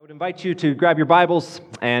would invite you to grab your Bibles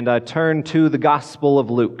and turn to the Gospel of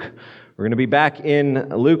Luke. We're going to be back in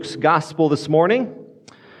Luke's Gospel this morning.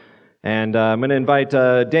 And I'm going to invite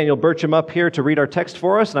Daniel Burcham up here to read our text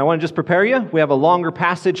for us. And I want to just prepare you. We have a longer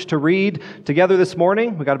passage to read together this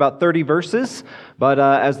morning. We got about 30 verses. But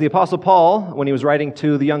as the Apostle Paul, when he was writing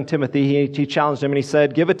to the young Timothy, he challenged him and he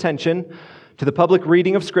said, give attention to the public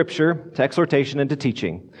reading of Scripture, to exhortation, and to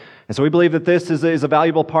teaching. And so we believe that this is a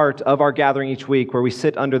valuable part of our gathering each week where we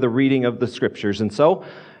sit under the reading of the Scriptures. And so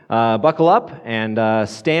buckle up and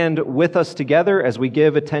stand with us together as we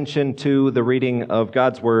give attention to the reading of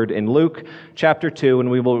God's Word in Luke chapter 2,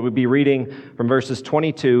 and we will be reading from verses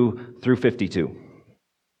 22 through 52.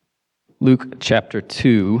 Luke chapter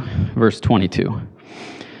 2, verse 22.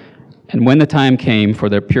 And when the time came for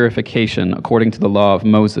their purification according to the law of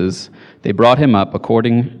Moses, they brought him up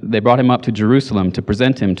to Jerusalem to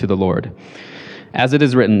present him to the Lord. As it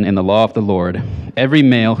is written in the law of the Lord, every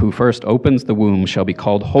male who first opens the womb shall be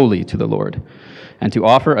called holy to the Lord, and to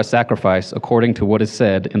offer a sacrifice according to what is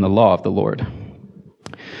said in the law of the Lord.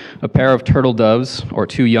 A pair of turtle doves or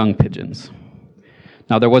 2 young pigeons.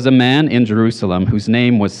 Now there was a man in Jerusalem whose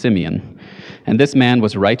name was Simeon, and this man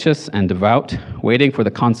was righteous and devout, waiting for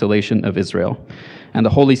the consolation of Israel, and the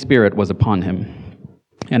Holy Spirit was upon him.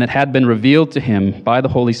 And it had been revealed to him by the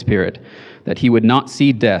Holy Spirit that he would not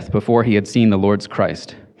see death before he had seen the Lord's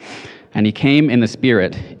Christ. And he came in the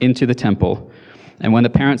Spirit into the temple, and when the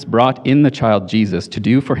parents brought in the child Jesus to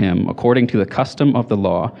do for him according to the custom of the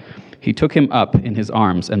law, he took him up in his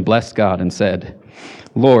arms and blessed God and said,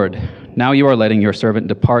 Lord, now you are letting your servant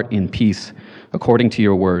depart in peace according to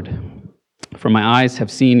your word. For my eyes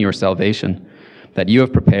have seen your salvation, that you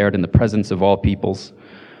have prepared in the presence of all peoples,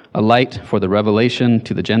 a light for the revelation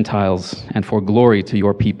to the Gentiles and for glory to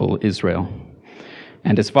your people Israel.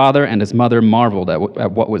 And his father and his mother marveled at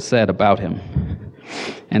what was said about him.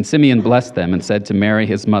 And Simeon blessed them and said to Mary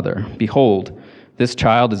his mother, Behold, this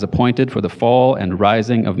child is appointed for the fall and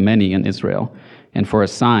rising of many in Israel, and for a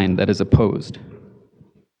sign that is opposed.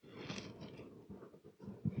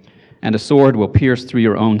 And a sword will pierce through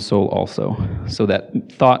your own soul also, so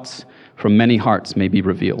that thoughts from many hearts may be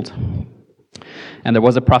revealed. And there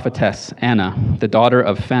was a prophetess, Anna, the daughter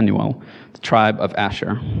of Phanuel, the tribe of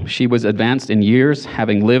Asher. She was advanced in years,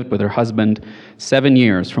 having lived with her husband 7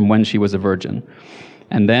 years from when she was a virgin,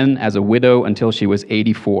 and then as a widow until she was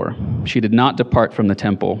 84. She did not depart from the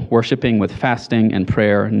temple, worshiping with fasting and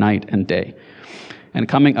prayer night and day. And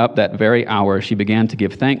coming up that very hour, she began to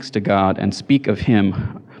give thanks to God and speak of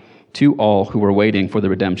him to all who were waiting for the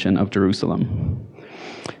redemption of Jerusalem.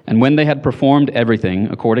 And when they had performed everything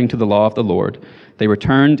according to the law of the Lord, they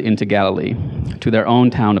returned into Galilee, to their own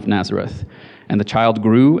town of Nazareth. And the child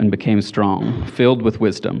grew and became strong, filled with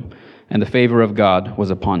wisdom, and the favor of God was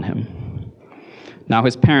upon him. Now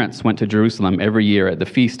his parents went to Jerusalem every year at the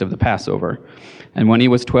feast of the Passover. And when he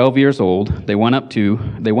was 12 years old, they went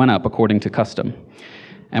up according to custom.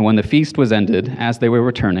 And when the feast was ended, as they were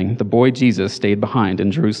returning, the boy Jesus stayed behind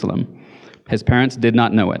in Jerusalem. His parents did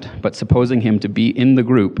not know it, but supposing him to be in the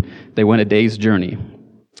group, they went a day's journey.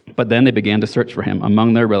 But then they began to search for him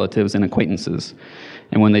among their relatives and acquaintances.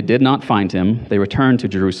 And when they did not find him, they returned to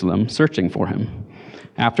Jerusalem, searching for him.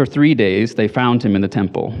 After 3 days, they found him in the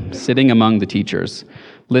temple, sitting among the teachers,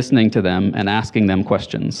 listening to them and asking them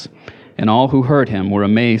questions. And all who heard him were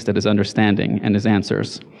amazed at his understanding and his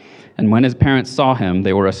answers. And when his parents saw him,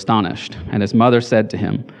 they were astonished. And his mother said to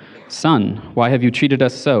him, Son, why have you treated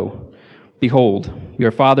us so? Behold, your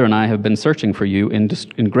father and I have been searching for you in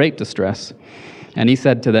great distress. And he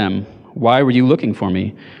said to them, Why were you looking for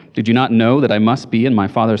me? Did you not know that I must be in my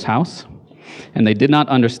father's house? And they did not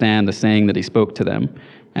understand the saying that he spoke to them.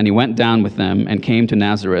 And he went down with them and came to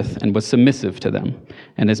Nazareth and was submissive to them.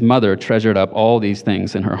 And his mother treasured up all these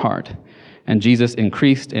things in her heart. And Jesus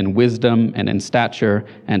increased in wisdom and in stature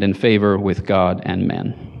and in favor with God and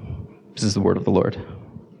men. This is the word of the Lord.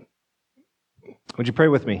 Would you pray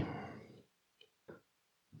with me?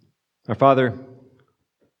 Our Father,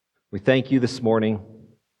 we thank you this morning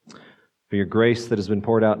for your grace that has been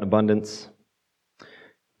poured out in abundance.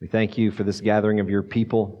 We thank you for this gathering of your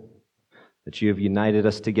people, that you have united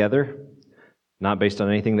us together, not based on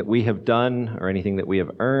anything that we have done or anything that we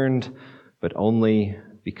have earned, but only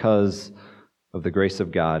because of the grace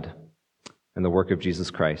of God and the work of Jesus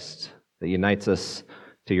Christ that unites us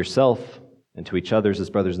to yourself and to each other as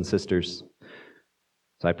brothers and sisters.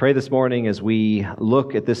 So I pray this morning as we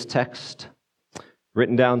look at this text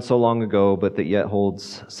written down so long ago, but that yet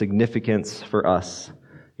holds significance for us.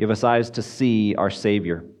 Give us eyes to see our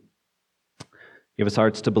Savior. Give us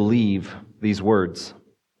hearts to believe these words.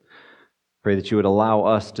 Pray that you would allow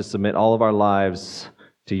us to submit all of our lives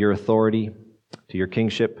to your authority, to your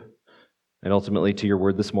kingship, and ultimately to your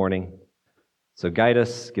word this morning. So guide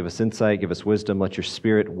us, give us insight, give us wisdom. Let your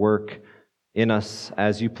Spirit work in us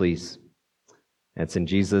as you please. And it's in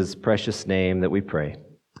Jesus' precious name that we pray.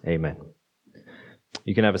 Amen.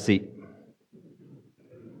 You can have a seat.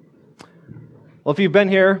 Well, if you've been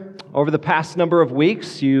here over the past number of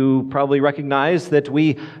weeks, you probably recognize that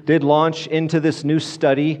we did launch into this new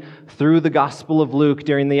study through the Gospel of Luke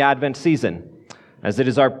during the Advent season, as it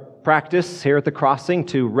is our practice here at the Crossing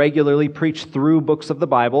to regularly preach through books of the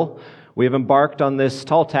Bible. We have embarked on this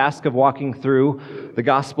tall task of walking through the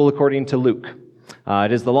Gospel according to Luke.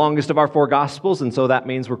 It is the longest of our four Gospels, and so that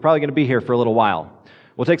means we're probably going to be here for a little while.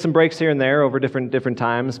 We'll take some breaks here and there over different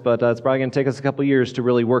times, but it's probably going to take us a couple years to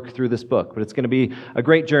really work through this book. But it's going to be a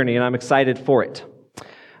great journey, and I'm excited for it.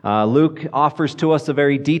 Luke offers to us a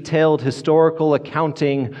very detailed historical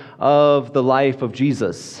accounting of the life of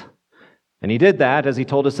Jesus. And he did that, as he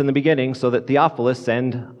told us in the beginning, so that Theophilus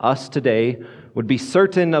and us today would be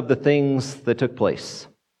certain of the things that took place.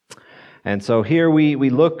 And so here we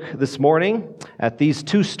look this morning at these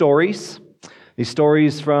two stories, these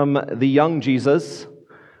stories from the young Jesus.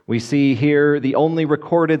 We see here the only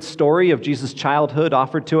recorded story of Jesus' childhood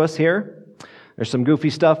offered to us here. There's some goofy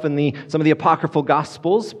stuff in some of the apocryphal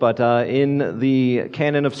Gospels, but in the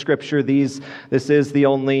canon of Scripture, this is the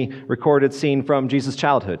only recorded scene from Jesus'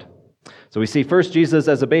 childhood. So we see first Jesus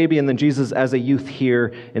as a baby and then Jesus as a youth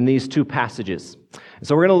here in these two passages.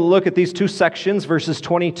 So we're going to look at these two sections, verses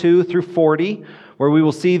 22 through 40, where we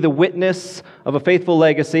will see the witness of a faithful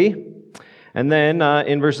legacy. And then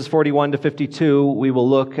in verses 41 to 52, we will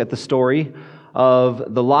look at the story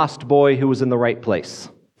of the lost boy who was in the right place.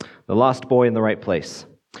 The lost boy in the right place.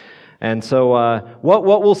 And so what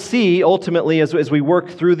we'll see ultimately as we work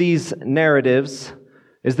through these narratives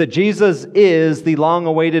is that Jesus is the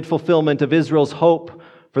long-awaited fulfillment of Israel's hope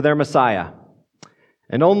for their Messiah.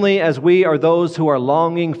 And only as we are those who are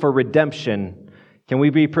longing for redemption can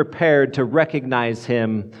we be prepared to recognize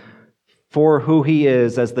him for who he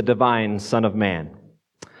is as the divine Son of Man.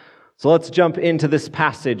 So let's jump into this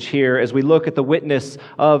passage here as we look at the witness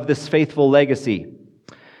of this faithful legacy.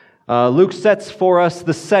 Luke sets for us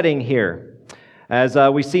the setting here. As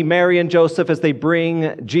we see Mary and Joseph as they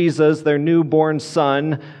bring Jesus, their newborn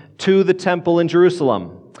son, to the temple in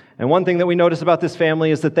Jerusalem. And one thing that we notice about this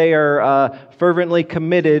family is that they are fervently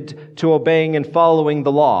committed to obeying and following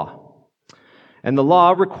the law. And the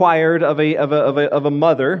law required of a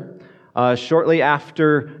mother, shortly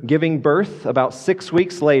after giving birth, about 6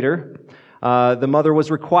 weeks later, the mother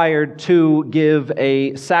was required to give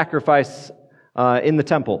a sacrifice in the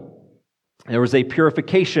temple. There was a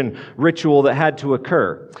purification ritual that had to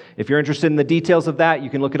occur. If you're interested in the details of that, you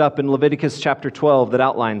can look it up in Leviticus chapter 12 that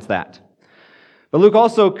outlines that. But Luke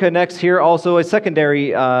also connects here also a secondary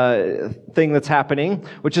thing that's happening,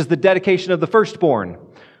 which is the dedication of the firstborn,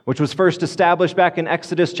 which was first established back in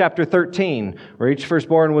Exodus chapter 13, where each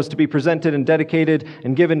firstborn was to be presented and dedicated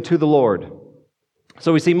and given to the Lord.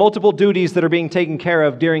 So we see multiple duties that are being taken care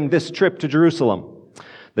of during this trip to Jerusalem.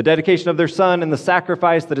 The dedication of their son and the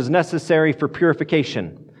sacrifice that is necessary for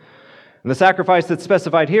purification. And the sacrifice that's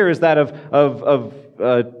specified here is that of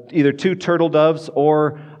either 2 turtle doves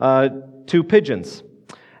or 2 pigeons.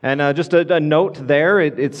 And just a note there,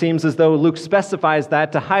 it seems as though Luke specifies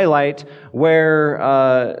that to highlight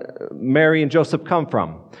where Mary and Joseph come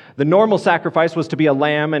from. The normal sacrifice was to be a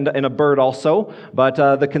lamb and a bird also, but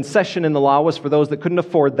the concession in the law was for those that couldn't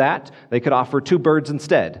afford that. They could offer 2 birds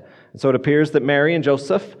instead. And so it appears that Mary and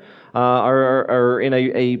Joseph are in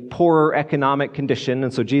a poorer economic condition,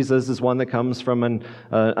 and so Jesus is one that comes from an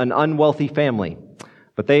unwealthy family.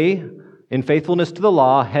 But they, in faithfulness to the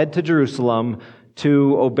law, head to Jerusalem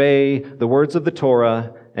to obey the words of the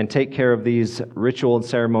Torah and take care of these ritual and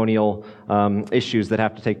ceremonial issues that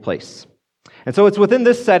have to take place. And so it's within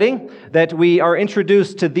this setting that we are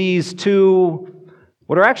introduced to these two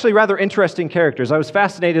what are actually rather interesting characters. I was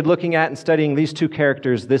fascinated looking at and studying these 2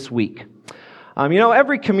 characters this week.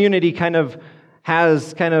 Every community kind of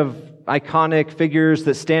has iconic figures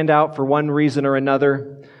that stand out for one reason or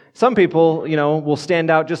another. Some people, will stand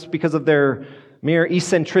out just because of their mere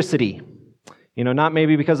eccentricity. Not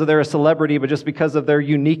maybe because of they're a celebrity, but just because of their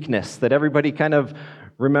uniqueness, that everybody kind of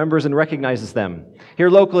remembers and recognizes them. Here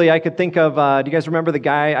locally, I could think of, do you guys remember the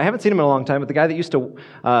guy, I haven't seen him in a long time, but the guy that used to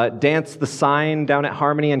dance the sign down at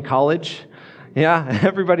Harmony in college? Yeah,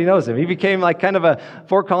 everybody knows him. He became like kind of a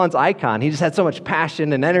Fort Collins icon. He just had so much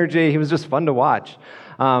passion and energy. He was just fun to watch.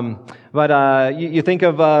 But you think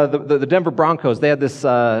of the Denver Broncos. They had this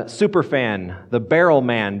super fan, the Barrel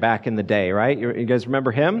Man, back in the day, right? You guys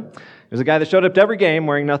remember him? was a guy that showed up to every game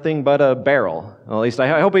wearing nothing but a barrel. Well, at least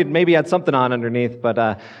I hope he maybe had something on underneath,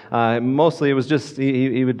 but mostly it was just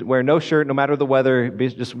he would wear no shirt no matter the weather,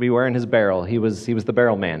 just be wearing his barrel. He was the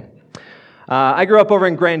barrel man. I grew up over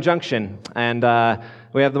in Grand Junction, and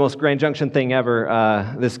we have the most Grand Junction thing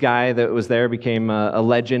ever. This guy that was there became a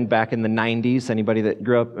legend back in the 90s. Anybody that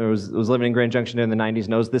grew up or was living in Grand Junction in the 90s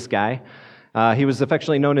knows this guy. He was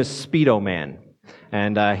affectionately known as Speedo Man,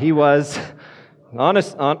 and he was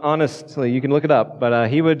honestly, you can look it up, but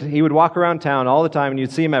he would walk around town all the time, and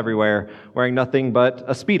you'd see him everywhere wearing nothing but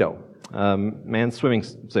a Speedo. Man's swimming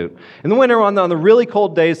suit. In the winter, on the really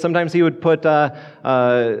cold days, sometimes he would put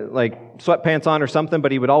like sweatpants on or something,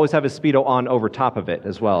 but he would always have his Speedo on over top of it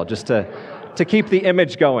as well, just to keep the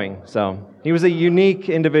image going. So he was a unique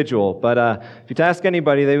individual. But if you ask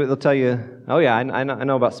anybody, they'll tell you, "Oh yeah, I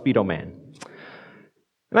know about Speedo Man."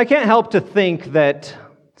 And I can't help to think that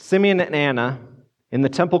Simeon and Anna in the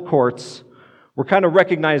temple courts were kind of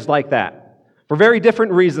recognized like that, for very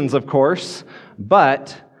different reasons, of course,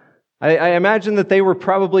 but I imagine that they were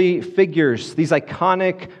probably figures, these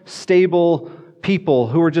iconic, stable people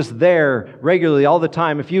who were just there regularly all the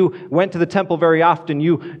time. If you went to the temple very often,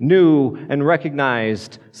 you knew and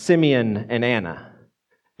recognized Simeon and Anna.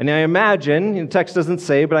 And I imagine, the text doesn't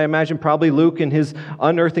say, but I imagine probably Luke in his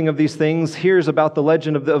unearthing of these things hears about the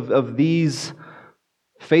legend of these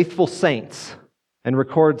faithful saints and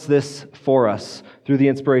records this for us through the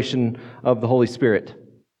inspiration of the Holy Spirit.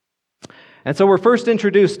 And so we're first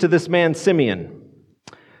introduced to this man, Simeon.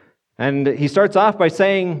 And he starts off by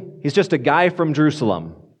saying he's just a guy from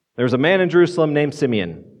Jerusalem. There's a man in Jerusalem named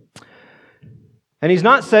Simeon. And he's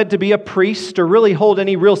not said to be a priest or really hold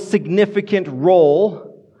any real significant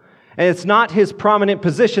role. And it's not his prominent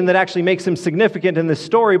position that actually makes him significant in this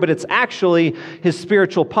story, but it's actually his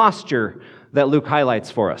spiritual posture that Luke highlights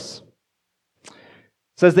for us. It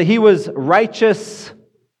says that he was righteous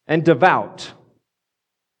and devout.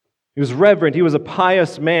 He was reverent. He was a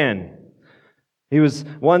pious man. He was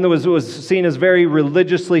one that was seen as very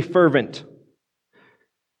religiously fervent.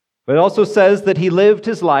 But it also says that he lived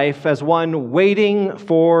his life as one waiting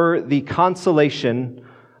for the consolation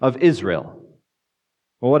of Israel.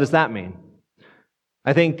 Well, what does that mean?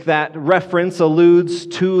 I think that reference alludes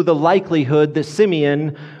to the likelihood that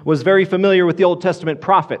Simeon was very familiar with the Old Testament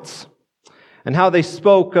prophets and how they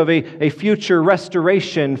spoke of a future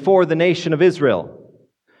restoration for the nation of Israel.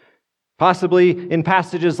 Possibly in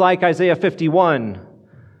passages like Isaiah 51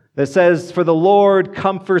 that says, "For the Lord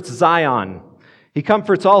comforts Zion. He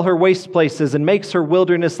comforts all her waste places and makes her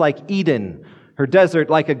wilderness like Eden, her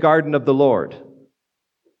desert like a garden of the Lord."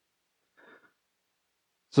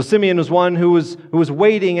 So Simeon was one who was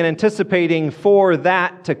waiting and anticipating for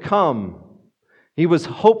that to come. He was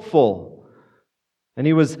hopeful, and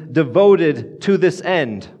he was devoted to this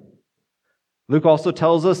end. Luke also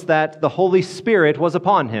tells us that the Holy Spirit was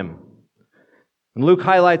upon him. And Luke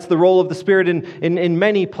highlights the role of the Spirit in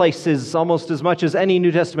many places, almost as much as any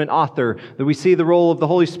New Testament author, that we see the role of the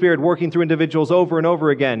Holy Spirit working through individuals over and over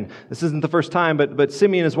again. This isn't the first time, but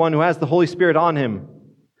Simeon is one who has the Holy Spirit on him.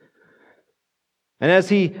 And as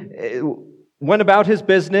he went about his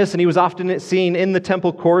business, and he was often seen in the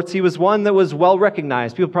temple courts, he was one that was well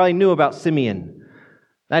recognized. People probably knew about Simeon,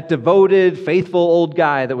 that devoted, faithful old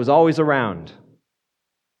guy that was always around.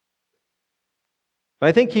 But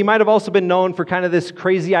I think he might have also been known for kind of this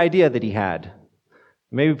crazy idea that he had.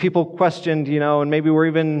 Maybe people questioned, and maybe were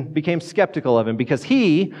even became skeptical of him because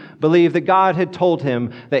he believed that God had told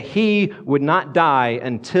him that he would not die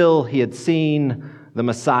until he had seen the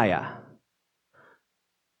Messiah.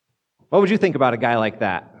 What would you think about a guy like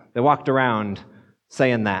that walked around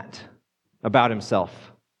saying that about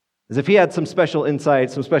himself? As if he had some special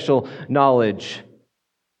insight, some special knowledge.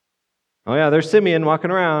 Oh yeah, there's Simeon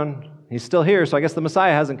walking around. He's still here, so I guess the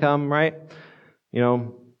Messiah hasn't come, right?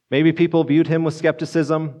 Maybe people viewed him with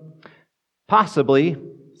skepticism. Possibly,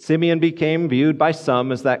 Simeon became viewed by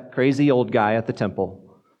some as that crazy old guy at the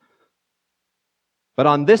temple. But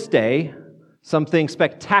on this day, something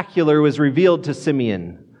spectacular was revealed to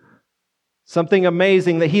Simeon. Something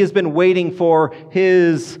amazing that he has been waiting for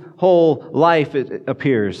his whole life, it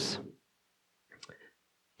appears.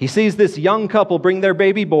 He sees this young couple bring their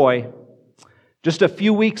baby boy, just a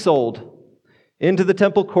few weeks old, into the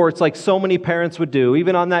temple courts like so many parents would do.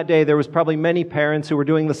 Even on that day, there was probably many parents who were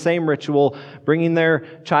doing the same ritual, bringing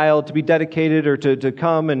their child to be dedicated or to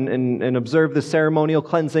come and observe the ceremonial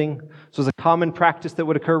cleansing. This was a common practice that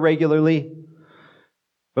would occur regularly.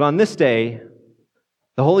 But on this day,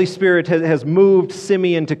 the Holy Spirit has moved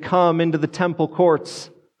Simeon to come into the temple courts.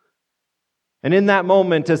 And in that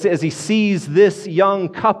moment, as he sees this young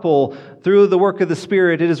couple through the work of the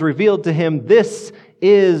Spirit, it is revealed to him, this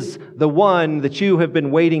is the one that you have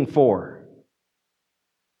been waiting for.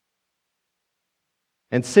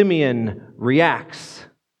 And Simeon reacts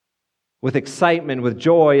with excitement, with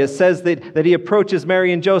joy. It says that he approaches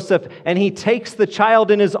Mary and Joseph, and he takes the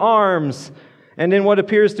child in his arms. And in what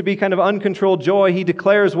appears to be kind of uncontrolled joy, he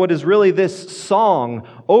declares what is really this song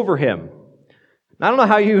over him. I don't know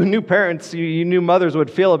how you new parents, you new mothers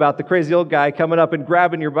would feel about the crazy old guy coming up and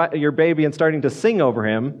grabbing your baby and starting to sing over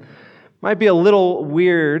him. Might be a little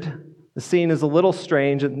weird. The scene is a little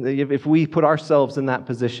strange if we put ourselves in that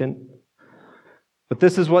position. But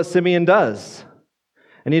this is what Simeon does.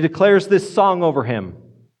 And he declares this song over him.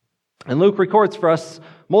 And Luke records for us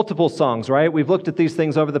multiple songs, right? We've looked at these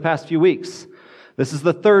things over the past few weeks. This is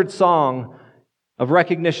the third song of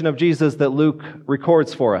recognition of Jesus that Luke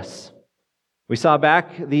records for us. We saw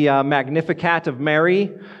back the Magnificat of Mary.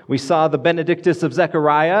 We saw the Benedictus of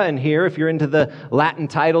Zechariah. And here, if you're into the Latin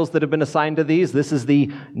titles that have been assigned to these, this is the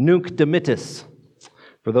Nunc Dimittis,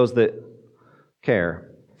 for those that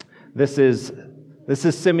care. This is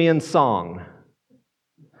Simeon's song.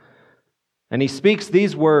 And he speaks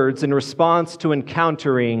these words in response to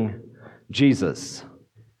encountering Jesus.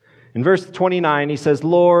 In verse 29, he says,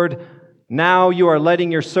 Lord, now you are letting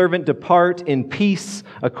your servant depart in peace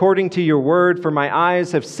according to your word, for my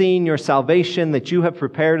eyes have seen your salvation that you have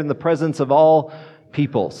prepared in the presence of all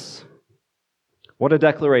peoples. What a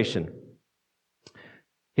declaration.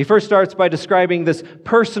 He first starts by describing this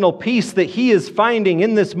personal peace that he is finding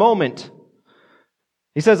in this moment.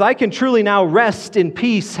 He says, I can truly now rest in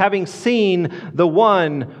peace, having seen the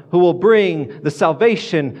one who will bring the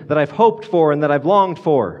salvation that I've hoped for and that I've longed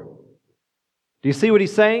for. Do you see what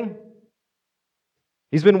he's saying?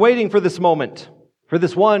 He's been waiting for this moment, for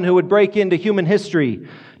this one who would break into human history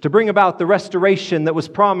to bring about the restoration that was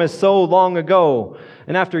promised so long ago.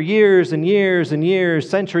 And after years and years and years,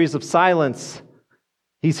 centuries of silence,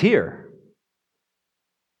 he's here.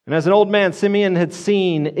 And as an old man, Simeon had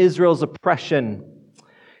seen Israel's oppression.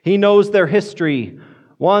 He knows their history,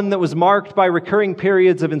 one that was marked by recurring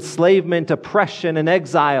periods of enslavement, oppression, and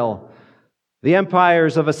exile. The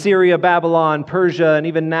empires of Assyria, Babylon, Persia, and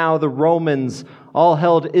even now the Romans all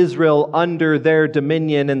held Israel under their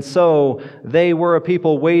dominion, and so they were a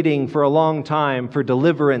people waiting for a long time for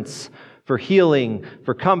deliverance, for healing,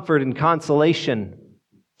 for comfort and consolation.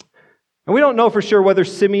 And we don't know for sure whether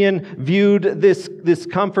Simeon viewed this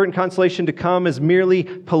comfort and consolation to come as merely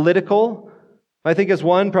political. I think as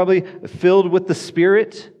one probably filled with the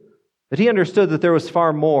Spirit, that he understood that there was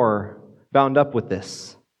far more bound up with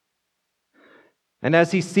this. And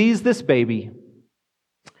as he sees this baby,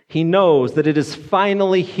 he knows that it is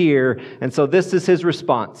finally here, and so this is his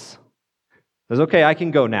response. He says, okay, I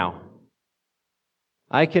can go now.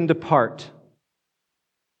 I can depart.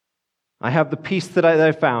 I have the peace that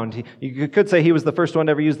I found. You could say he was the first one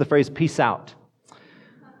to ever use the phrase, peace out.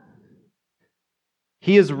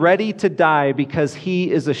 He is ready to die because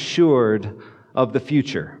he is assured of the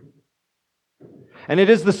future. And it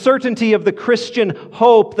is the certainty of the Christian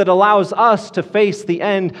hope that allows us to face the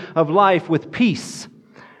end of life with peace.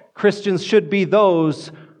 Christians should be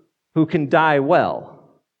those who can die well.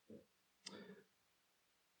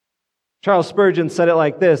 Charles Spurgeon said it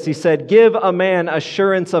like this. He said, give a man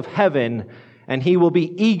assurance of heaven, and he will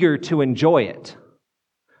be eager to enjoy it.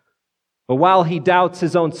 But while he doubts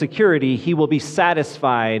his own security, he will be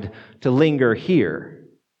satisfied to linger here.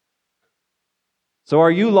 So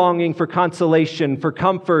are you longing for consolation, for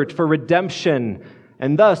comfort, for redemption?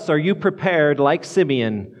 And thus are you prepared, like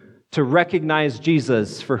Simeon, to recognize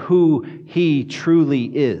Jesus for who he truly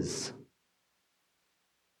is?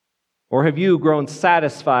 Or have you grown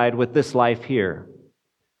satisfied with this life here?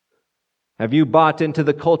 Have you bought into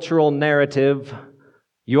the cultural narrative,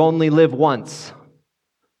 you only live once,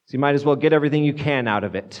 so you might as well get everything you can out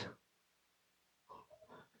of it?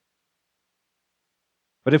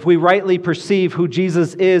 But if we rightly perceive who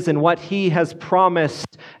Jesus is and what he has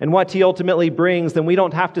promised and what he ultimately brings, then we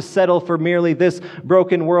don't have to settle for merely this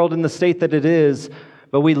broken world in the state that it is,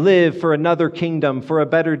 but we live for another kingdom, for a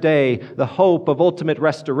better day, the hope of ultimate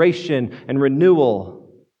restoration and renewal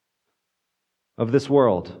of this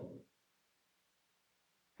world.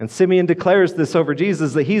 And Simeon declares this over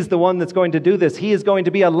Jesus, that he's the one that's going to do this. He is going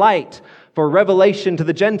to be a light for revelation to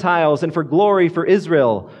the Gentiles and for glory for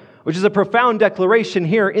Israel, which is a profound declaration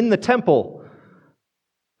here in the temple,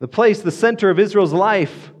 the place, the center of Israel's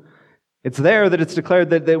life. It's there that it's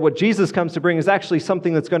declared that what Jesus comes to bring is actually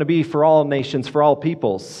something that's going to be for all nations, for all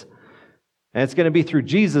peoples. And it's going to be through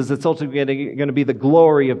Jesus that's ultimately going to be the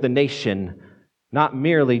glory of the nation, not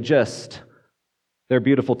merely just their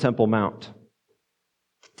beautiful Temple Mount.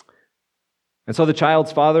 And so the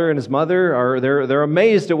child's father and his mother they're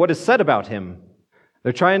amazed at what is said about him.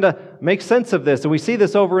 They're trying to make sense of this, and we see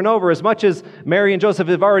this over and over. As much as Mary and Joseph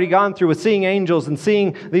have already gone through with seeing angels and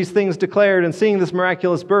seeing these things declared and seeing this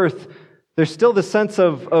miraculous birth, there's still the sense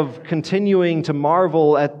of continuing to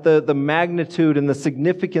marvel at the magnitude and the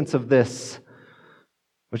significance of this,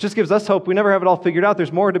 which just gives us hope. We never have it all figured out.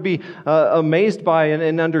 There's more to be amazed by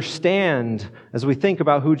and understand as we think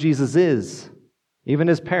about who Jesus is. Even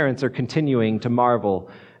his parents are continuing to marvel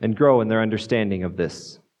and grow in their understanding of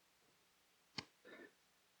this.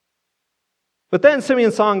 But then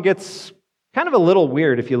Simeon's song gets kind of a little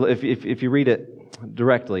weird if you read it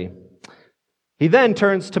directly. He then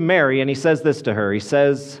turns to Mary and he says this to her. He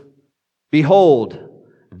says, "Behold,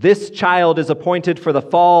 this child is appointed for the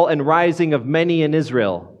fall and rising of many in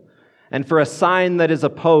Israel, and for a sign that is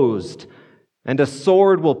opposed, and a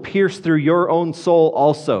sword will pierce through your own soul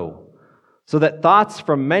also, so that thoughts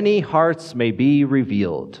from many hearts may be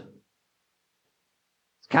revealed."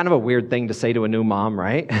 It's kind of a weird thing to say to a new mom,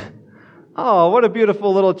 right? Oh, what a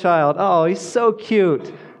beautiful little child. Oh, he's so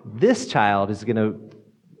cute. This child is going to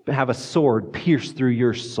have a sword pierce through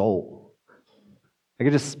your soul. I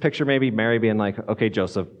could just picture maybe Mary being like, "Okay,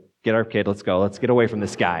 Joseph, get our kid. Let's go. Let's get away from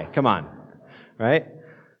this guy. Come on." Right?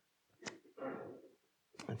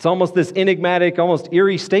 It's almost this enigmatic, almost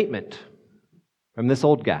eerie statement from this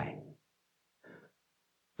old guy.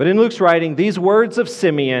 But in Luke's writing, these words of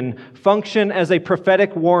Simeon function as a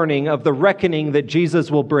prophetic warning of the reckoning that Jesus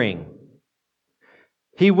will bring.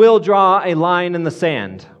 He will draw a line in the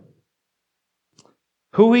sand.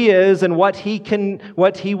 Who he is and what he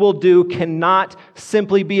will do cannot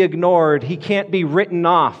simply be ignored. He can't be written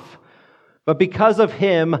off. But because of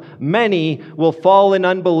him, many will fall in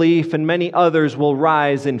unbelief and many others will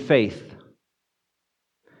rise in faith.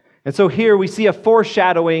 And so here we see a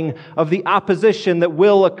foreshadowing of the opposition that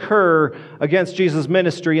will occur against Jesus'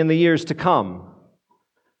 ministry in the years to come.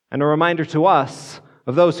 And a reminder to us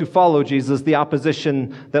of those who follow Jesus, the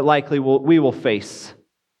opposition that likely we will face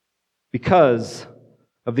because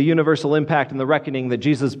of the universal impact and the reckoning that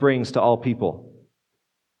Jesus brings to all people.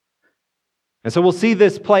 And so we'll see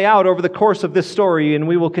this play out over the course of this story, and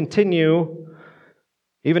we will continue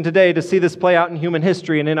even today to see this play out in human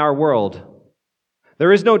history and in our world.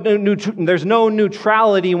 There's no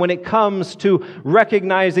neutrality when it comes to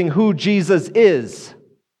recognizing who Jesus is.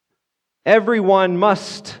 Everyone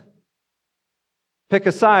must pick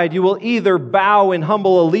a side. You will either bow in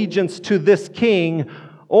humble allegiance to this king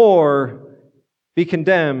or be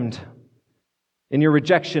condemned in your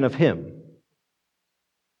rejection of him.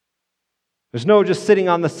 There's no just sitting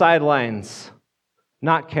on the sidelines,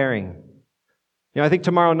 not caring. I think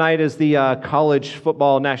tomorrow night is the college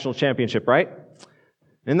football national championship, right?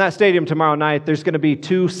 In that stadium tomorrow night, there's going to be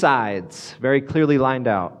two sides very clearly lined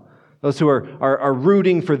out. Those who are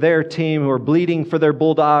rooting for their team, who are bleeding for their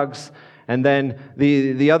Bulldogs, and then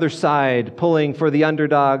the other side pulling for the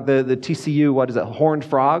underdog, the TCU, Horned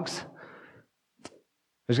Frogs.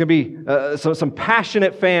 There's going to be some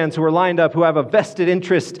passionate fans who are lined up who have a vested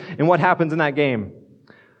interest in what happens in that game.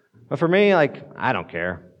 But for me, I don't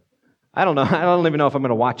care. I don't know. I don't even know if I'm going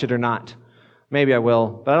to watch it or not. Maybe I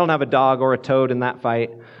will, but I don't have a dog or a toad in that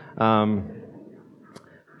fight.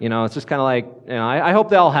 It's just kind of I hope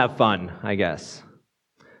they all have fun, I guess.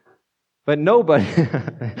 But nobody...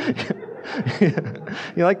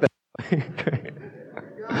 You like that?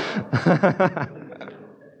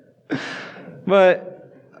 But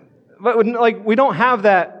we don't have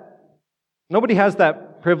that. Nobody has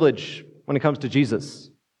that privilege when it comes to Jesus.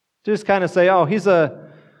 To just kind of say, "Oh, he's a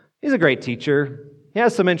great teacher. He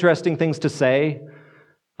has some interesting things to say.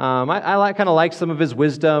 I kind of like some of his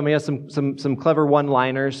wisdom. He has some clever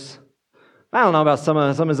one-liners. I don't know about some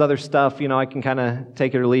of his other stuff. I can kind of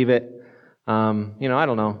take it or leave it. I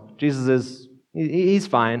don't know. Jesus he's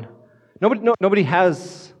fine. Nobody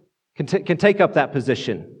can take up that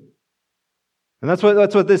position. And that's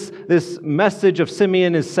what this message of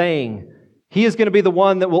Simeon is saying. He is going to be the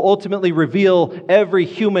one that will ultimately reveal every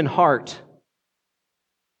human heart.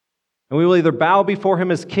 And we will either bow before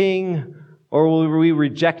him as king, or will we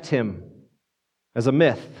reject him as a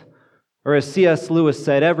myth? Or as C.S. Lewis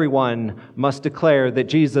said, everyone must declare that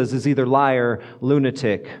Jesus is either liar,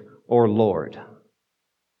 lunatic, or Lord.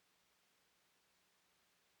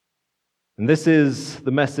 And this is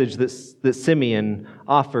the message that Simeon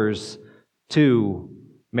offers to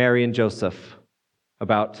Mary and Joseph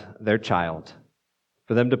about their child,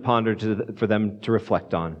 for them to ponder, for them to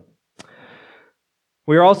reflect on.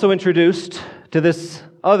 We are also introduced to this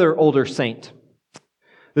other older saint,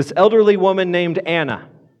 this elderly woman named Anna.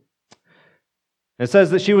 It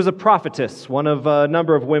says that she was a prophetess, one of a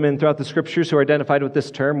number of women throughout the Scriptures who are identified with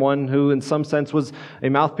this term, one who in some sense was a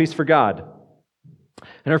mouthpiece for God.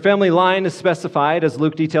 And her family line is specified, as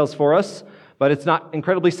Luke details for us, but it's not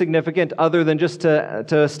incredibly significant other than just to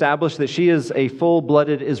establish that she is a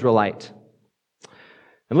full-blooded Israelite.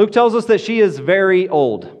 And Luke tells us that she is very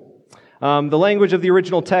old. The language of the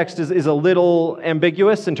original text is a little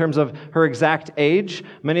ambiguous in terms of her exact age.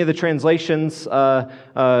 Many of the translations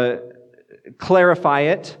clarify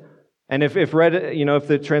it, and if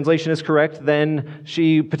the translation is correct, then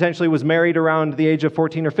she potentially was married around the age of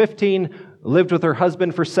 14 or 15, lived with her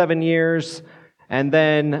husband for 7 years, and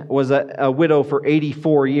then was a widow for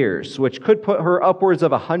 84 years, which could put her upwards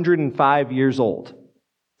of 105 years old.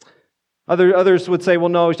 Others would say, well,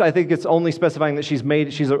 no, I think it's only specifying that she's made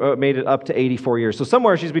it up to 84 years. So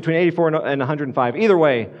somewhere she's between 84 and 105. Either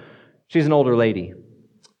way, she's an older lady.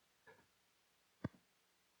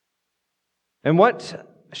 And what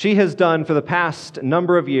she has done for the past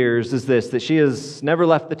number of years is this, that she has never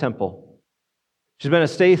left the temple. She's been a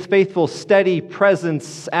faithful, steady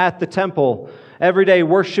presence at the temple, every day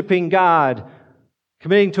worshiping God,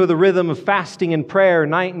 committing to the rhythm of fasting and prayer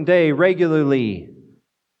night and day regularly,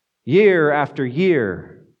 year after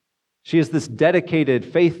year. She is this dedicated,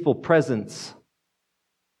 faithful presence.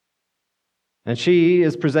 And she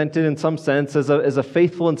is presented in some sense as a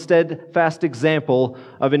faithful and steadfast example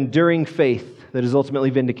of enduring faith that is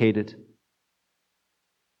ultimately vindicated.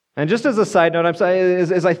 And just as a side note,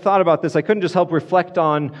 as I thought about this, I couldn't just help reflect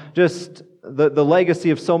on just the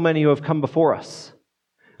legacy of so many who have come before us.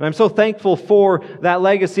 And I'm so thankful for that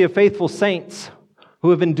legacy of faithful saints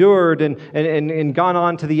who have endured and gone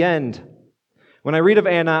on to the end. When I read of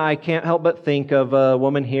Anna, I can't help but think of a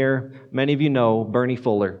woman here, many of you know, Bernie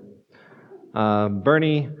Fuller.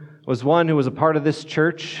 Bernie was one who was a part of this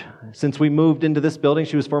church. Since we moved into this building,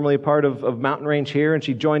 she was formerly a part of Mountain Range here, and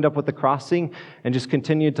she joined up with the Crossing and just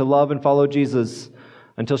continued to love and follow Jesus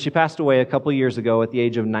until she passed away a couple years ago at the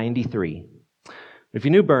age of 93. If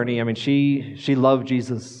you knew Bernie, she loved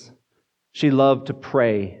Jesus. She loved to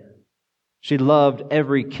pray. She loved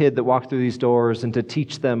every kid that walked through these doors and to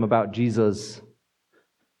teach them about Jesus.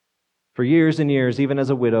 For years and years, even as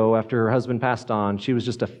a widow, after her husband passed on, she was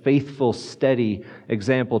just a faithful, steady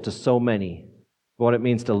example to so many of what it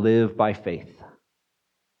means to live by faith.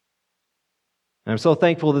 And I'm so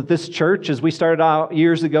thankful that this church, as we started out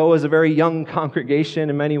years ago as a very young congregation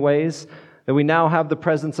in many ways, that we now have the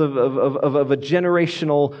presence of a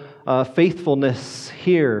generational faithfulness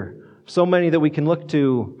here. So many that we can look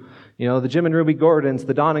to. You know, the Jim and Ruby Gordons,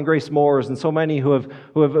 the Don and Grace Moores, and so many who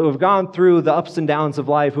have gone through the ups and downs of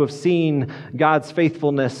life, who have seen God's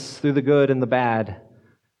faithfulness through the good and the bad,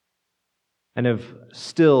 and have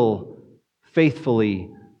still faithfully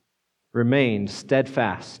remained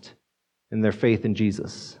steadfast in their faith in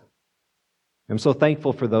Jesus. I'm so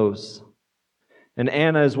thankful for those. And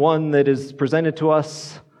Anna is one that is presented to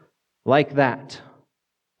us like that.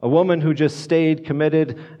 A woman who just stayed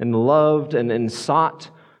committed and loved and sought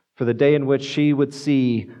for the day in which she would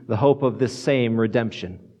see the hope of this same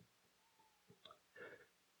redemption.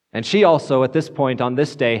 And she also, at this point on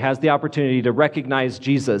this day, has the opportunity to recognize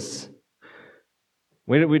Jesus.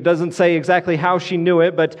 It doesn't say exactly how she knew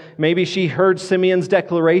it, but maybe she heard Simeon's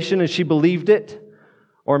declaration and she believed it.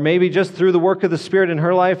 Or maybe just through the work of the Spirit in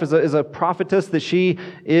her life as a prophetess that she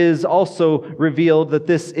is also revealed that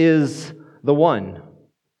this is the one.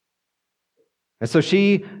 And so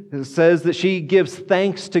she says that she gives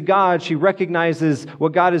thanks to God. She recognizes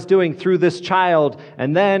what God is doing through this child.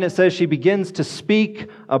 And then it says she begins to speak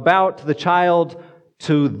about the child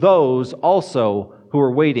to those also who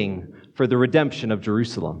are waiting for the redemption of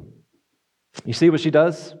Jerusalem. You see what she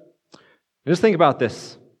does? Just think about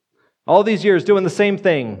this. All these years doing the same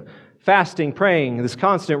thing, fasting, praying, this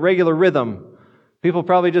constant, regular rhythm. People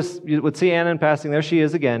probably just would see Anna in passing. There she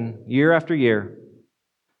is again, year after year.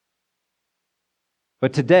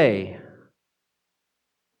 But today,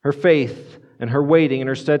 her faith and her waiting and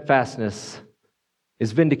her steadfastness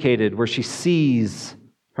is vindicated where she sees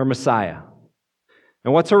her Messiah.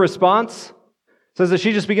 And what's her response? It says that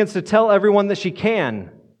she just begins to tell everyone that she can.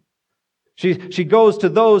 She goes to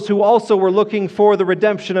those who also were looking for the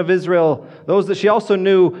redemption of Israel, those that she also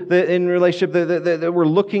knew that in relationship that were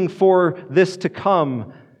looking for this to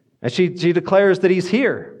come. And she declares that He's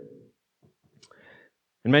here.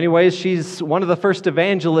 In many ways, she's one of the first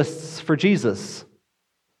evangelists for Jesus.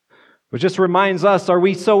 Which just reminds us, are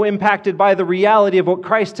we so impacted by the reality of what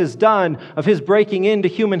Christ has done, of His breaking into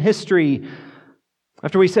human history?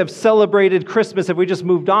 After we have celebrated Christmas, have we just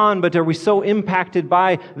moved on? But are we so impacted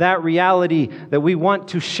by that reality that we want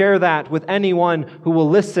to share that with anyone who will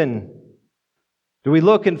listen? Do we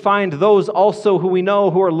look and find those also who we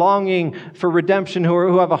know who are longing for redemption,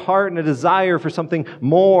 who have a heart and a desire for something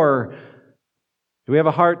more? Do we have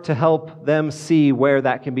a heart to help them see where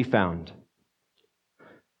that can be found?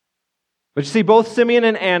 But you see, both Simeon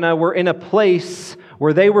and Anna were in a place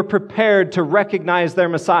where they were prepared to recognize their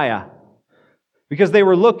Messiah, because they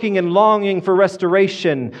were looking and longing for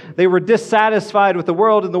restoration. They were dissatisfied with the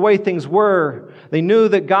world and the way things were. They knew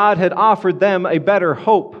that God had offered them a better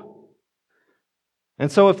hope.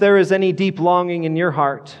 And so if there is any deep longing in your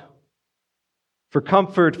heart for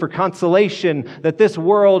comfort, for consolation that this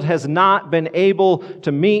world has not been able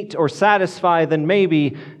to meet or satisfy, then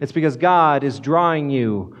maybe it's because God is drawing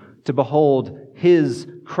you to behold His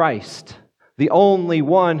Christ, the only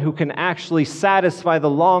one who can actually satisfy the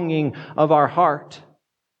longing of our heart.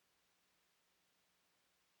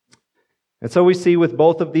 And so we see with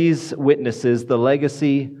both of these witnesses the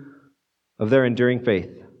legacy of their enduring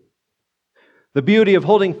faith. The beauty of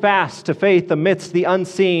holding fast to faith amidst the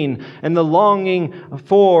unseen and the longing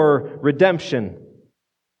for redemption.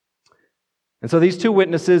 And so these two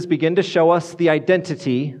witnesses begin to show us the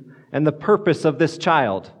identity and the purpose of this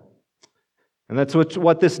child. And that's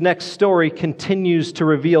what this next story continues to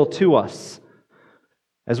reveal to us.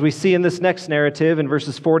 As we see in this next narrative, in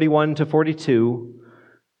verses 41 to 42,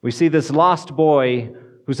 we see this lost boy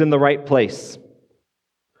who's in the right place.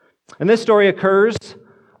 And this story occurs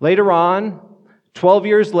later on, 12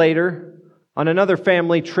 years later, on another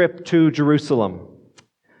family trip to Jerusalem.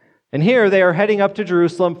 And here they are heading up to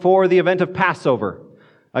Jerusalem for the event of Passover.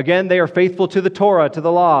 Again, they are faithful to the Torah, to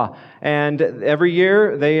the law, and every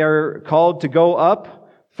year they are called to go up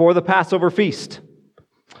for the Passover feast.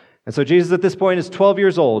 And so Jesus at this point is 12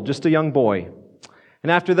 years old, just a young boy.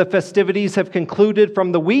 And after the festivities have concluded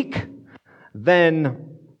from the week,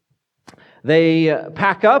 then they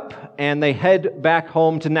pack up and they head back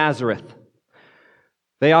home to Nazareth.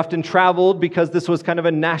 They often traveled, because this was kind of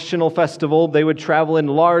a national festival, they would travel in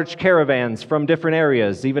large caravans from different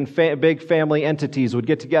areas. Even big family entities would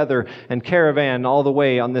get together and caravan all the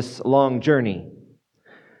way on this long journey.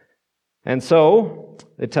 And so,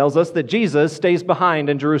 it tells us that Jesus stays behind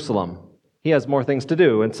in Jerusalem. He has more things to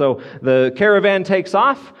do. And so, the caravan takes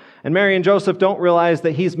off, and Mary and Joseph don't realize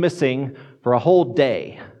that he's missing for a whole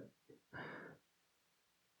day.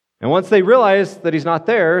 And once they realize that he's not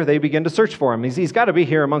there, they begin to search for him. He's got to be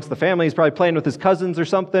here amongst the family. He's probably playing with his cousins or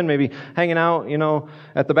something, maybe hanging out,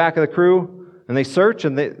 at the back of the crew. And they search,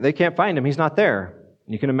 and they can't find him. He's not there.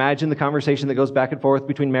 You can imagine the conversation that goes back and forth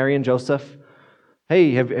between Mary and Joseph.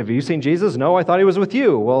 Hey, have you seen Jesus? No, I thought he was with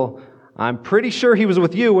you. Well, I'm pretty sure he was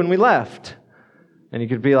with you when we left. And you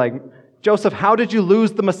could be like, Joseph, how did you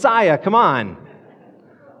lose the Messiah? Come on.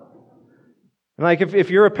 Like if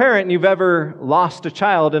you're a parent and you've ever lost a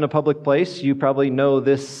child in a public place, you probably know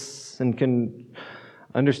this and can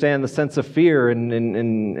understand the sense of fear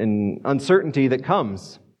and uncertainty that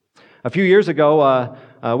comes. A few years ago,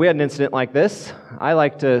 we had an incident like this. I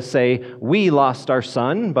like to say we lost our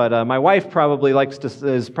son, but my wife probably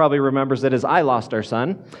remembers it as I lost our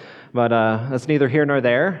son. But that's neither here nor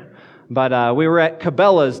there. But we were at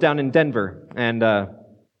Cabela's down in Denver, and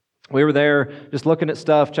we were there just looking at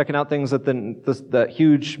stuff, checking out things at the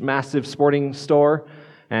huge, massive sporting store.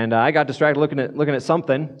 And I got distracted looking at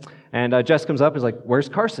something. And Jess comes up and is like, "Where's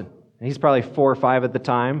Carson?" And he's probably 4 or 5 at the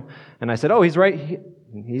time. And I said, "Oh, he's right.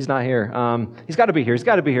 He's not here. He's got to be here. He's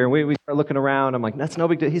got to be here." And we start looking around. I'm like, "That's no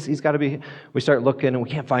big deal. He's got to be." We start looking, and we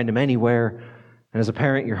can't find him anywhere. And as a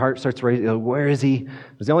parent, your heart starts racing. Where is he? It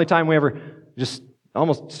was the only time we ever just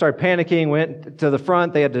almost started panicking, went to the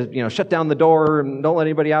front. They had to, shut down the door and don't let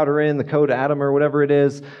anybody out or in, the code Adam or whatever it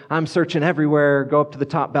is. I'm searching everywhere, go up to the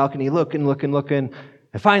top balcony, looking.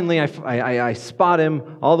 And finally, I spot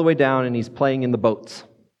him all the way down, and he's playing in the boats.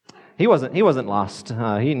 He wasn't lost.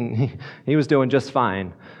 He was doing just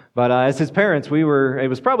fine. But as his parents, it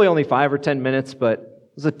was probably only 5 or 10 minutes, but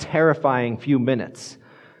it was a terrifying few minutes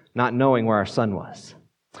not knowing where our son was.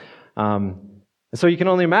 So you can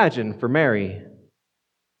only imagine for Mary,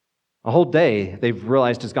 a whole day they've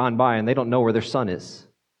realized has gone by and they don't know where their son is.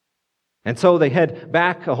 And so they head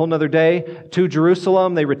back a whole nother day to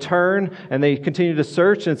Jerusalem. They return and they continue to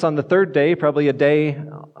search. And it's on the third day, probably a day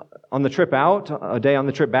on the trip out, a day on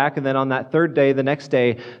the trip back. And then on that third day, the next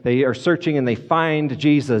day, they are searching and they find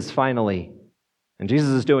Jesus finally. And Jesus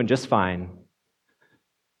is doing just fine.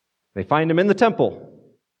 They find him in the temple.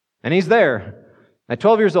 And he's there at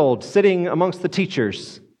 12 years old, sitting amongst the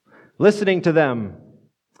teachers, listening to them,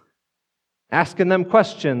 asking them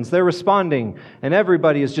questions. They're responding, and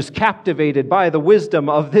everybody is just captivated by the wisdom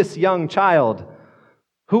of this young child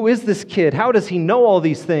Who is this kid? How does he know all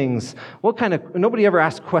these things? Nobody ever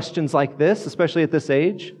asked questions like this, especially at this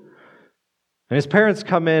age. And his parents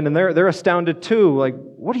come in and they're astounded too. Like,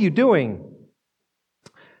 what are you doing?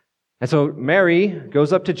 And so Mary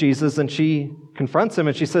goes up to Jesus and she confronts him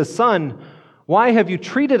and she says, "Son, why have you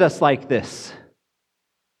treated us like this?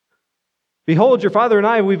 Behold, your father and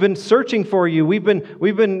I, we've been searching for you. We've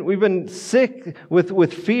been sick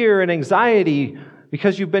with fear and anxiety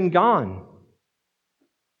because you've been gone."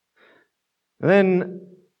 And then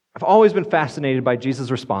I've always been fascinated by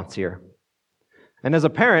Jesus' response here. And as a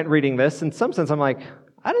parent reading this, in some sense, I'm like,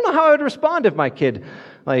 I don't know how I would respond if my kid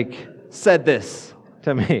said this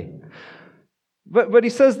to me. But he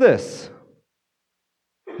says this.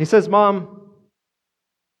 He says, "Mom,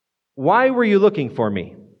 why were you looking for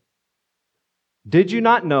me? Did you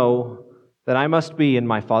not know that I must be in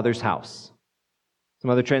my Father's house?"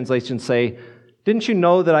 Some other translations say, "Didn't you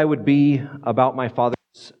know that I would be about my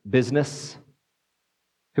Father's business?"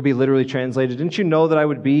 Could be literally translated, "Didn't you know that I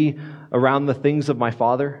would be around the things of my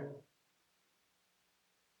Father?"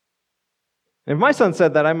 If my son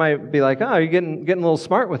said that, I might be like, "Oh, you're getting a little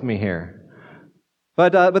smart with me here."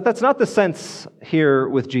 But that's not the sense here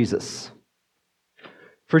with Jesus.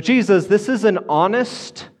 For Jesus, this is an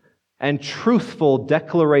honest and truthful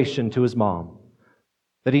declaration to his mom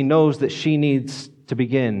that he knows that she needs to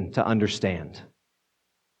begin to understand.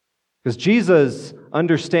 Because Jesus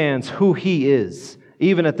understands who he is,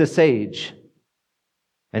 even at this age.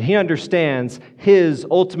 And he understands his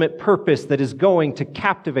ultimate purpose that is going to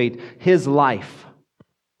captivate his life.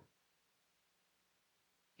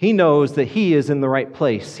 He knows that he is in the right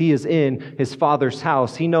place. He is in his Father's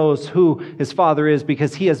house. He knows who his Father is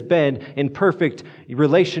because he has been in perfect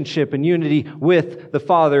relationship and unity with the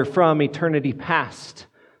Father from eternity past.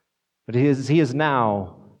 But he is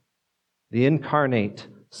now the incarnate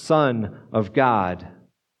Son of God.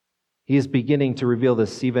 He is beginning to reveal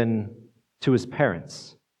this even to his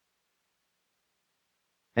parents.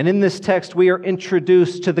 And in this text, we are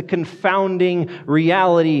introduced to the confounding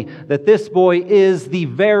reality that this boy is the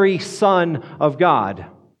very Son of God,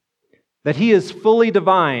 that he is fully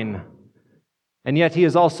divine, and yet he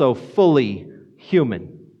is also fully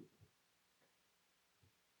human.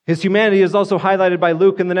 His humanity is also highlighted by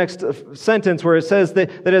Luke in the next sentence where it says that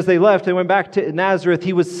as they left and went back to Nazareth,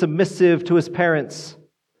 he was submissive to his parents.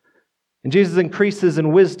 And Jesus increases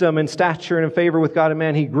in wisdom and stature and in favor with God and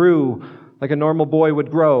man. He grew like a normal boy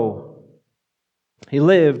would grow. He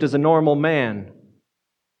lived as a normal man.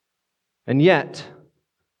 And yet,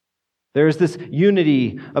 there is this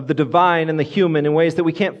unity of the divine and the human in ways that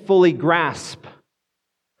we can't fully grasp.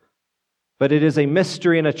 But it is a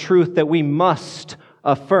mystery and a truth that we must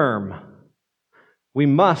affirm. We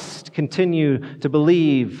must continue to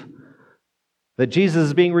believe that Jesus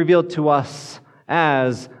is being revealed to us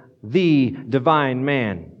as the divine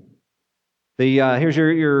man. Here's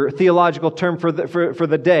your theological term for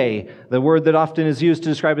the day. The word that often is used to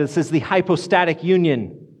describe it is the hypostatic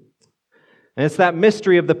union. And it's that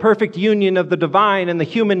mystery of the perfect union of the divine and the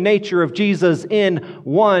human nature of Jesus in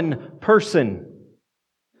one person.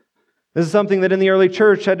 This is something that in the early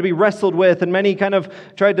church had to be wrestled with, and many kind of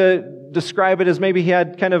tried to describe it as maybe he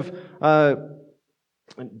had kind of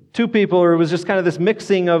two people, or it was just kind of this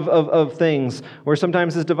mixing of things, where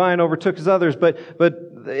sometimes his divine overtook his others. But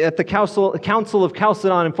at the Council of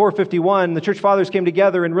Chalcedon in 451, the church fathers came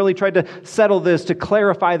together and really tried to settle this, to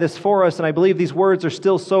clarify this for us. And I believe these words are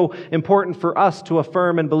still so important for us to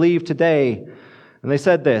affirm and believe today. And they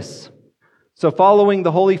said this: "So following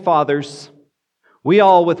the Holy Fathers, we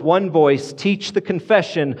all with one voice teach the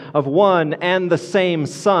confession of one and the same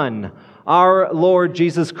Son, our Lord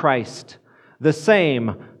Jesus Christ, the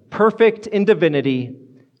same, perfect in divinity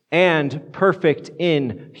and perfect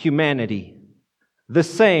in humanity, the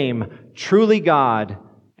same, truly God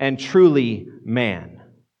and truly man."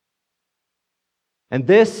 And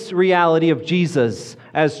this reality of Jesus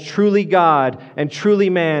as truly God and truly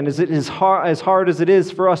man, as hard as it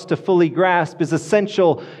is for us to fully grasp, is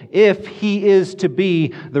essential if he is to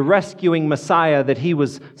be the rescuing Messiah that he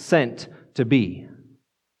was sent to be.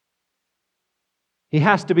 He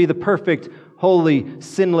has to be the perfect, holy,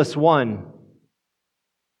 sinless one.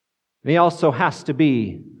 And he also has to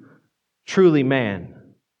be truly man,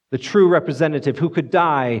 the true representative who could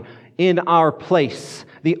die in our place,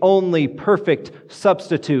 the only perfect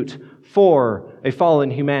substitute for a fallen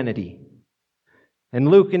humanity. And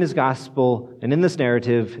Luke in his gospel and in this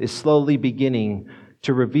narrative is slowly beginning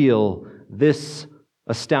to reveal this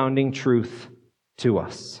astounding truth to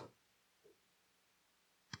us.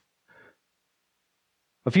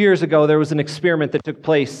 A few years ago, there was an experiment that took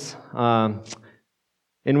place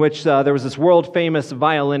in which there was this world-famous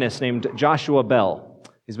violinist named Joshua Bell.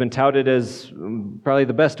 He's been touted as probably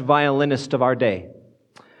the best violinist of our day.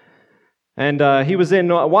 And he was in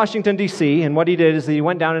Washington, D.C., and what he did is he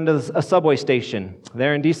went down into a subway station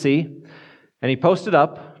there in D.C., and he posted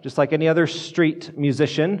up, just like any other street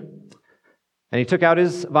musician, and he took out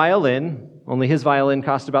his violin. Only his violin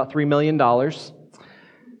cost about $3 million.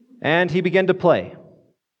 And he began to play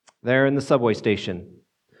there in the subway station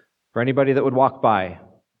for anybody that would walk by.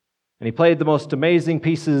 And he played the most amazing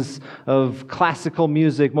pieces of classical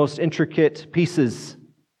music, most intricate pieces.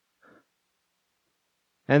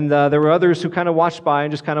 And there were others who kind of watched by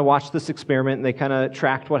and just kind of watched this experiment, and they kind of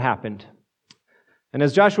tracked what happened. And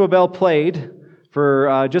as Joshua Bell played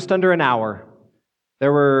for just under an hour,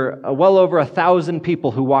 there were well over 1,000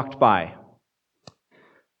 people who walked by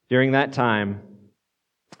during that time.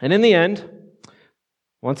 And in the end,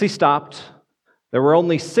 once he stopped, there were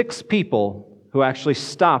only 6 people who actually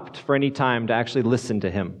stopped for any time to actually listen to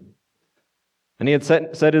him. And he had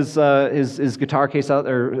set his guitar case out,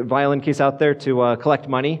 or violin case out there to collect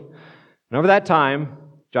money. And over that time,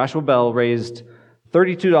 Joshua Bell raised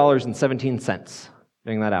 $32.17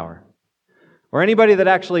 during that hour. Or anybody that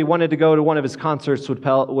actually wanted to go to one of his concerts would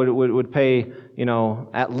pay,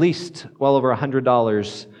 at least well over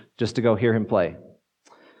 $100 just to go hear him play.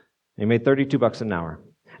 He made $32 an hour.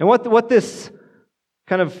 And what this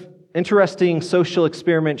kind of interesting social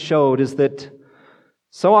experiment showed is that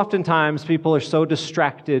so oftentimes people are so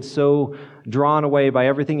distracted, so drawn away by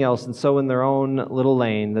everything else, and so in their own little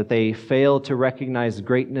lane that they fail to recognize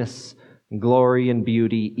greatness, glory, and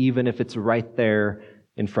beauty, even if it's right there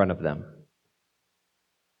in front of them.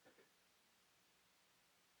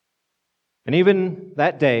 And even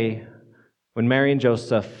that day, when Mary and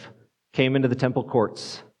Joseph came into the temple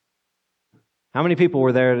courts, how many people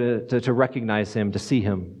were there to recognize him, to see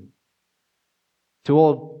him? Two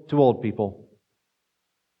old people.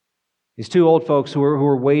 These 2 old folks who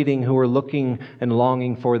were waiting, who were looking and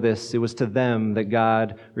longing for this. It was to them that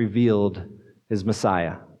God revealed his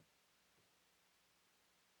Messiah.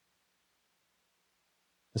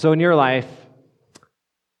 So in your life,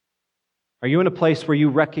 are you in a place where you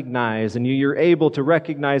recognize and you're able to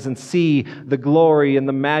recognize and see the glory and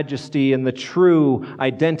the majesty and the true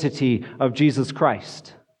identity of Jesus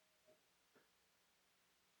Christ?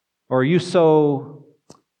 Or are you so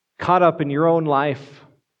caught up in your own life,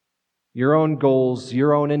 your own goals,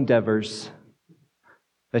 your own endeavors,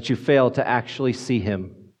 that you fail to actually see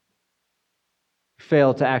him,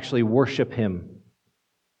 fail to actually worship him,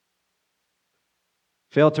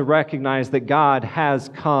 fail to recognize that God has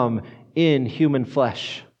come in human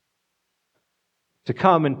flesh, to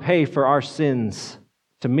come and pay for our sins,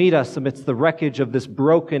 to meet us amidst the wreckage of this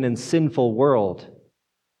broken and sinful world,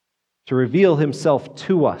 to reveal himself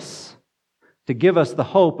to us, to give us the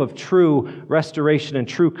hope of true restoration and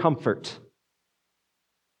true comfort.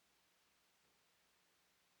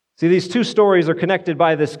 See, these 2 stories are connected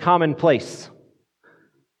by this common place,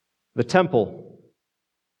 the temple.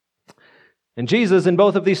 And Jesus, in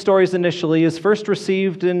both of these stories initially, is first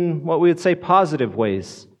received in what we would say positive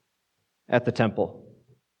ways at the temple.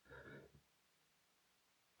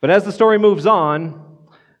 But as the story moves on,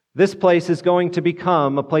 this place is going to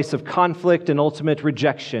become a place of conflict and ultimate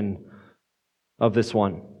rejection of this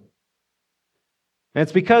one. And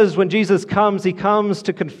it's because when Jesus comes, he comes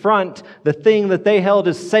to confront the thing that they held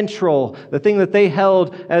as central, the thing that they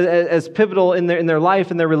held as pivotal in their life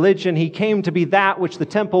and their religion. He came to be that which the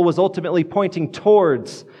temple was ultimately pointing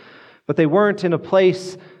towards, but they weren't in a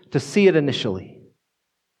place to see it initially.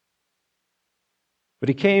 But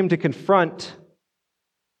he came to confront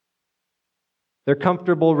their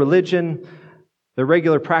comfortable religion, their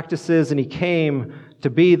regular practices, and he came to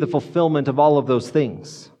be the fulfillment of all of those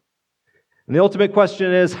things. And the ultimate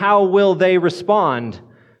question is, how will they respond?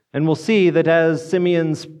 And we'll see that as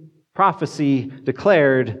Simeon's prophecy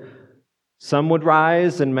declared, some would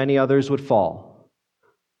rise and many others would fall.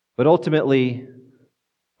 But ultimately,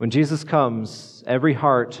 when Jesus comes, every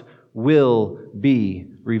heart will be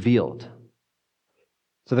revealed.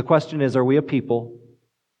 So the question is, are we a people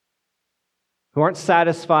who aren't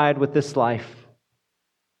satisfied with this life,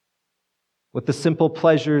 with the simple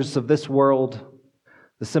pleasures of this world,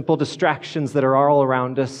 the simple distractions that are all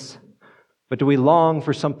around us, but do we long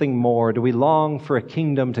for something more? Do we long for a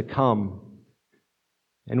kingdom to come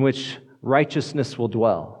in which righteousness will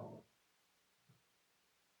dwell?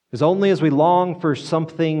 Because only as we long for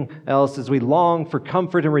something else, as we long for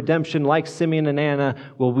comfort and redemption like Simeon and Anna,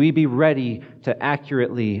 will we be ready to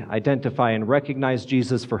accurately identify and recognize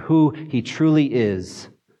Jesus for who he truly is,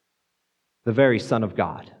 the very Son of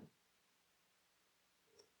God.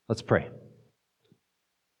 Let's pray.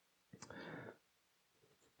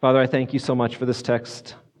 Father, I thank you so much for this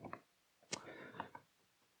text,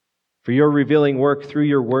 for your revealing work through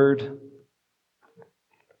your word.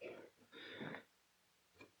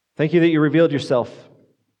 Thank you that you revealed yourself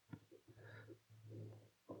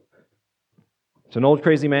to an old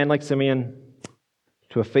crazy man like Simeon,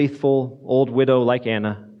 to a faithful old widow like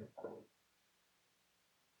Anna,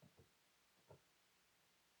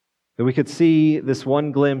 that we could see this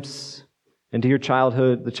one glimpse into your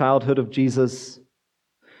childhood, the childhood of Jesus,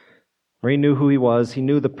 where he knew who he was, he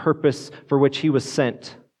knew the purpose for which he was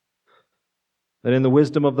sent, that in the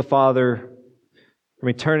wisdom of the Father, from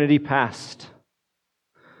eternity past,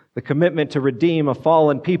 the commitment to redeem a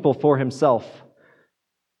fallen people for himself,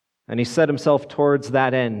 and he set himself towards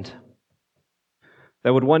that end,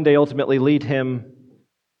 that would one day ultimately lead him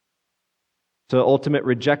to ultimate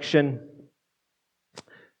rejection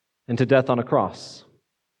and to death on a cross.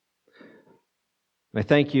 And I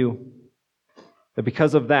thank you that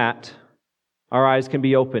because of that, our eyes can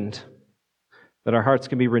be opened, that our hearts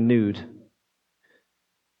can be renewed,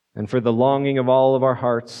 and for the longing of all of our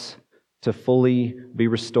hearts to fully be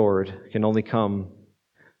restored can only come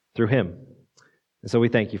through him. And so we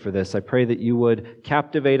thank you for this. I pray that you would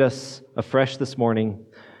captivate us afresh this morning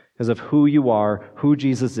because of who you are, who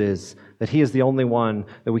Jesus is, that he is the only one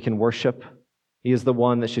that we can worship. He is the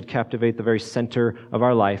one that should captivate the very center of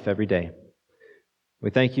our life every day. We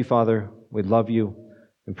thank you, Father. We love you.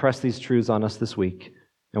 Impress these truths on us this week.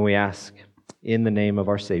 And we ask in the name of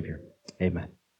our Savior. Amen.